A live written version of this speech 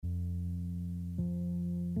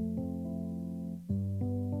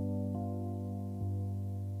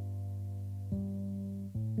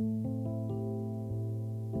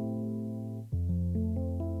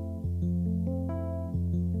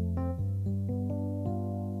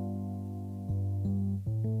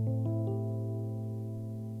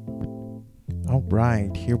All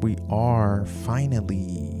right, here we are,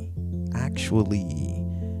 finally, actually,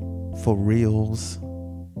 for reals,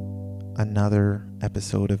 another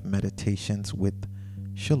episode of Meditations with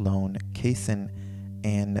Shalon Kaysen.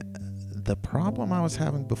 And the problem I was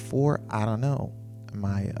having before, I don't know,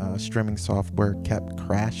 my streaming software kept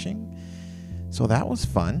crashing, so that was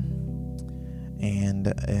fun. And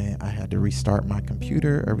I had to restart my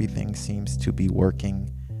computer. Everything seems to be working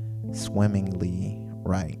swimmingly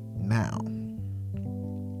right now.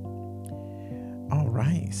 All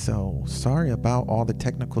right, so sorry about all the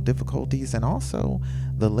technical difficulties and also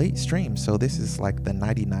the late stream. So this is like the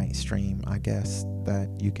nighty-night stream, I guess, that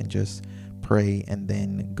you can just pray and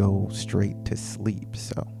then go straight to sleep.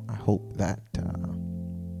 So I hope that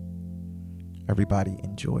everybody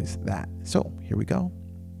enjoys that. So here we go.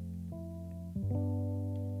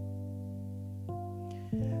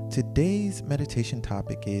 Today's meditation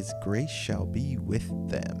topic is grace shall be with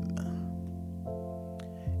them.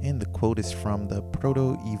 And the quote is from the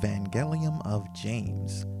Proto-Evangelium of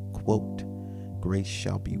James. Quote, grace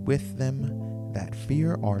shall be with them that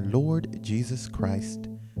fear our Lord Jesus Christ,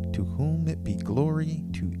 to whom it be glory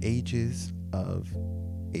to ages of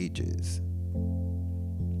ages.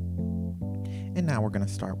 And now we're going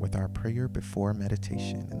to start with our prayer before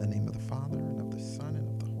meditation. In the name of the Father, and of the Son, and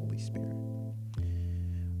of the Holy Spirit.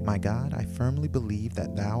 My God, I firmly believe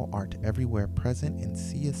that thou art everywhere present and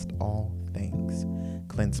seest all things.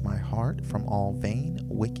 Cleanse my heart from all vain,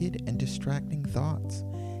 wicked, and distracting thoughts.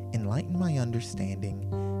 Enlighten my understanding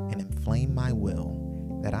and inflame my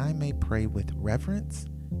will, that I may pray with reverence,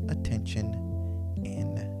 attention,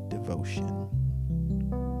 and devotion.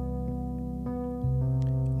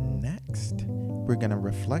 Next, we're going to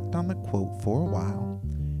reflect on the quote for a while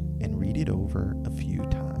and read it over a few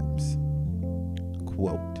times.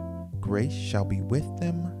 Quote, grace shall be with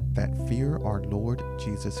them that fear our Lord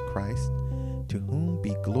Jesus Christ, to whom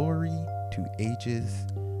be glory to ages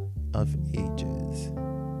of ages.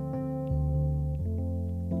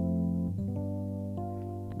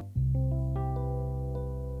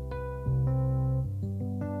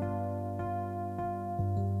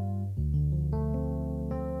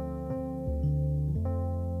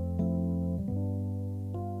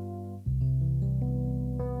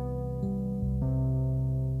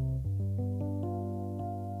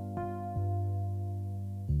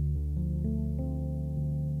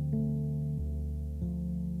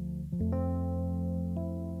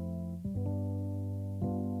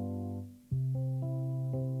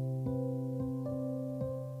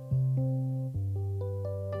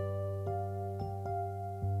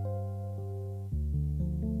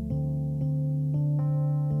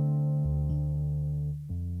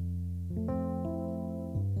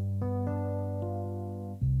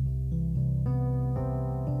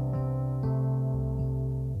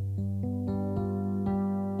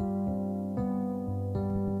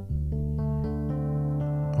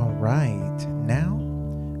 All right, now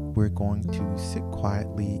we're going to sit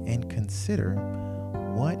quietly and consider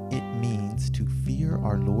what it means to fear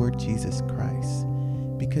our Lord Jesus Christ.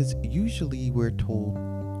 Because usually we're told,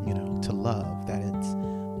 to love, that it's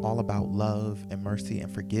all about love and mercy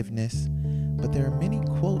and forgiveness. But there are many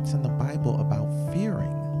quotes in the Bible about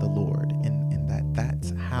fearing the Lord and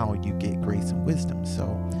that's how you get grace and wisdom. So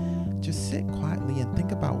just sit quietly and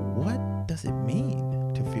think about, what does it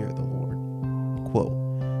mean to fear the Lord? Quote,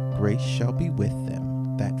 grace shall be with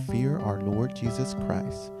them that fear our Lord Jesus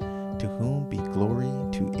Christ, to whom be glory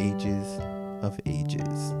to ages of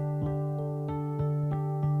ages.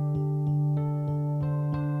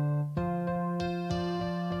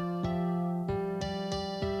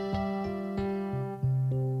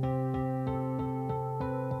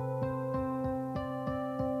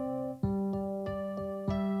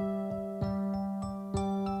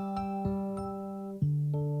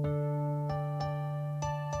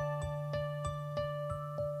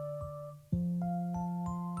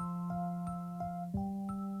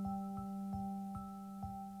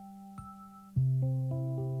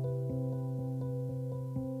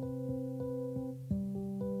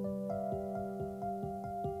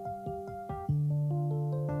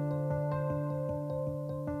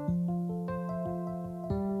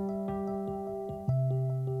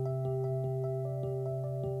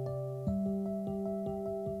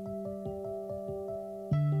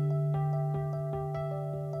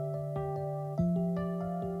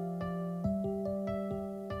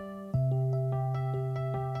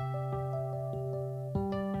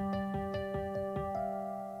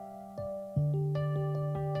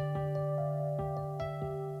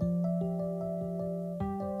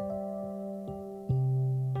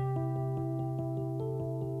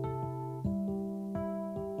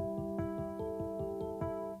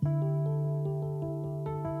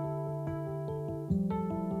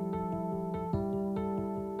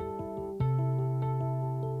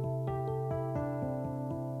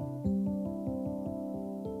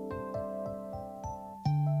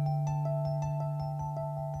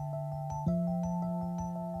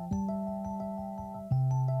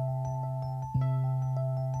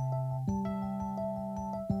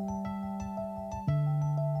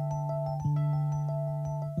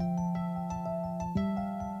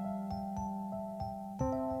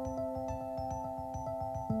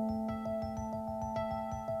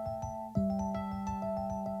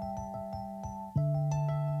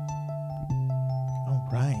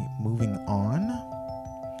 right, moving on.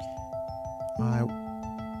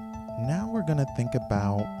 Now we're going to think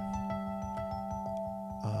about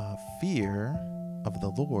fear of the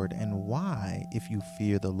Lord and why, if you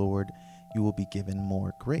fear the Lord, you will be given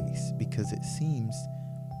more grace, because it seems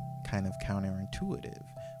kind of counterintuitive.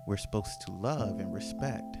 We're supposed to love and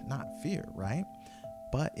respect, not fear, right?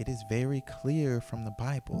 But it is very clear from the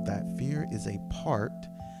Bible that fear is a part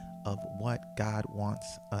of what God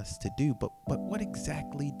wants us to do. But what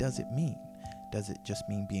exactly does it mean? Does it just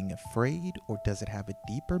mean being afraid, or does it have a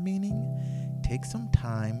deeper meaning? Take some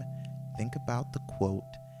time, think about the quote,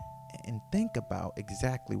 and think about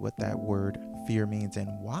exactly what that word fear means and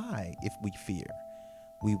why, if we fear,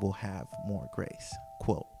 we will have more grace.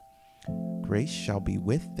 Quote, "Grace shall be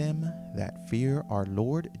with them that fear our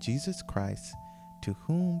Lord Jesus Christ, to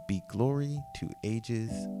whom be glory to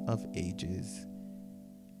ages of ages.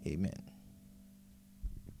 Amen."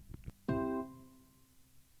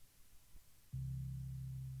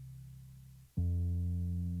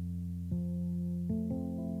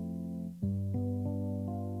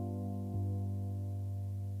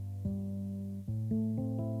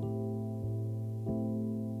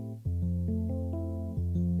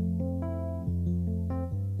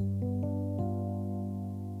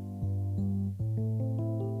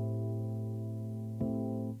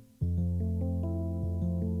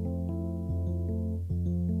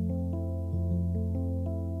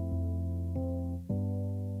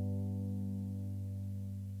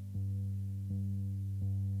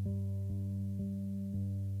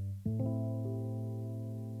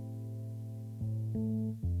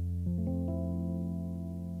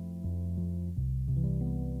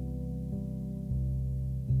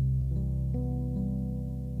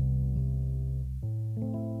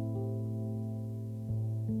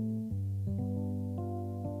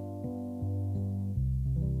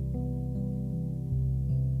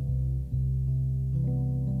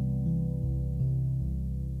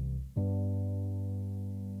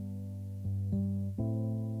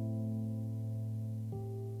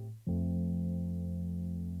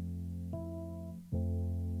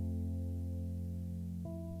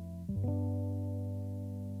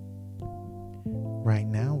 Right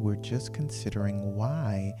now, we're just considering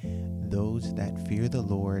why those that fear the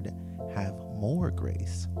Lord have more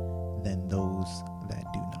grace than those that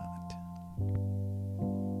do not.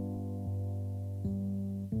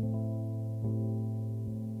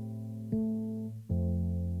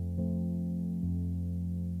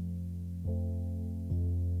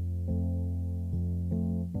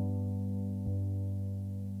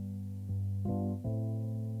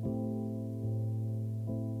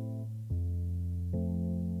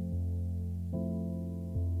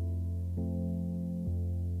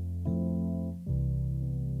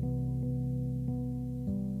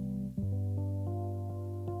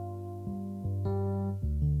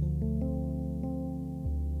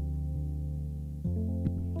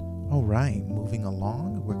 All right, moving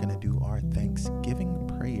along, we're going to do our Thanksgiving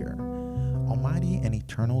prayer. Almighty and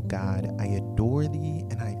eternal God, I adore thee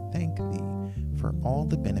and I thank thee for all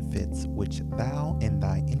the benefits which thou in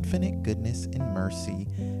thy infinite goodness and mercy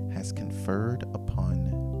hast conferred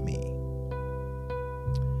upon me.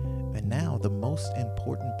 And now the most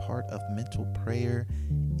important part of mental prayer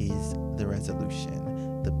is the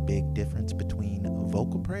resolution. The big difference between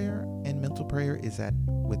vocal prayer and mental prayer is that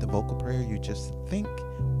with the vocal prayer, you just think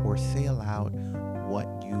or say aloud what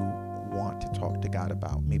you want to talk to God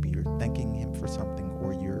about. Maybe you're thanking him for something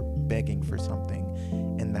or you're begging for something,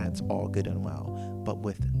 and that's all good and well. But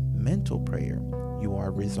with mental prayer, you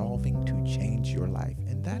are resolving to change your life.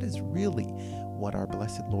 And that is really what our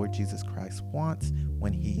blessed Lord Jesus Christ wants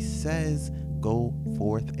when he says, "Go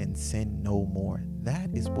forth and sin no more." That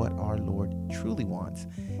is what our Lord truly wants.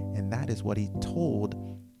 And that is what he told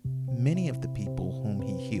many of the people whom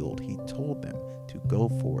he healed. He told them to go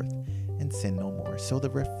forth and sin no more. So the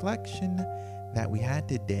reflection that we had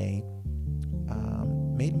today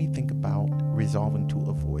made me think about resolving to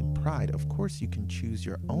avoid pride. Of course, you can choose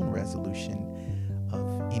your own resolution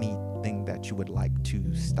of anything that you would like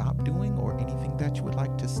to stop doing or anything that you would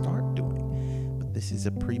like to start doing. But this is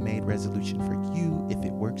a pre-made resolution for you. If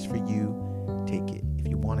it works for you, take it. If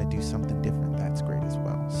you want to do something different, that's great as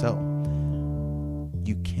well. So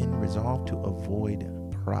you can resolve to avoid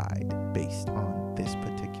pride based on this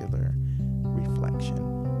particular reflection.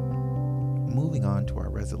 Moving on to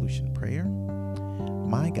our resolution prayer.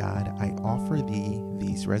 My God, I offer thee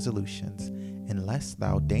these resolutions. Unless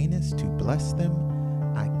thou deignest to bless them,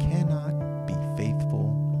 I cannot be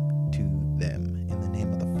faithful to them. In the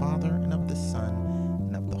name of the Father, and of the Son,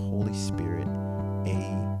 and of the Holy Spirit.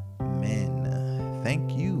 Amen.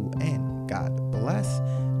 Thank you, and God bless.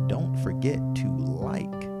 forget to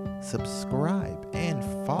like, subscribe, and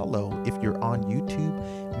follow. If you're on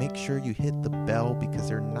YouTube, make sure you hit the bell because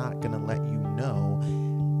they're not going to let you know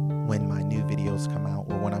when my new videos come out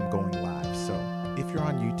or when I'm going live. So if you're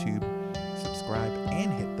on YouTube, subscribe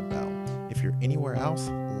and hit the bell. If you're anywhere else,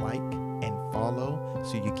 like and follow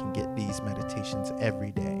so you can get these meditations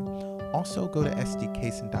every day. Also, go to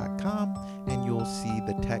sdcason.com and you'll see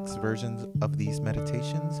the text versions of these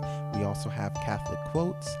meditations. We also have Catholic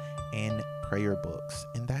quotes and prayer books.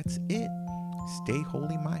 And that's it. Stay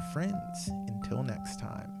holy, my friends. Until next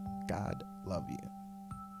time, God love you.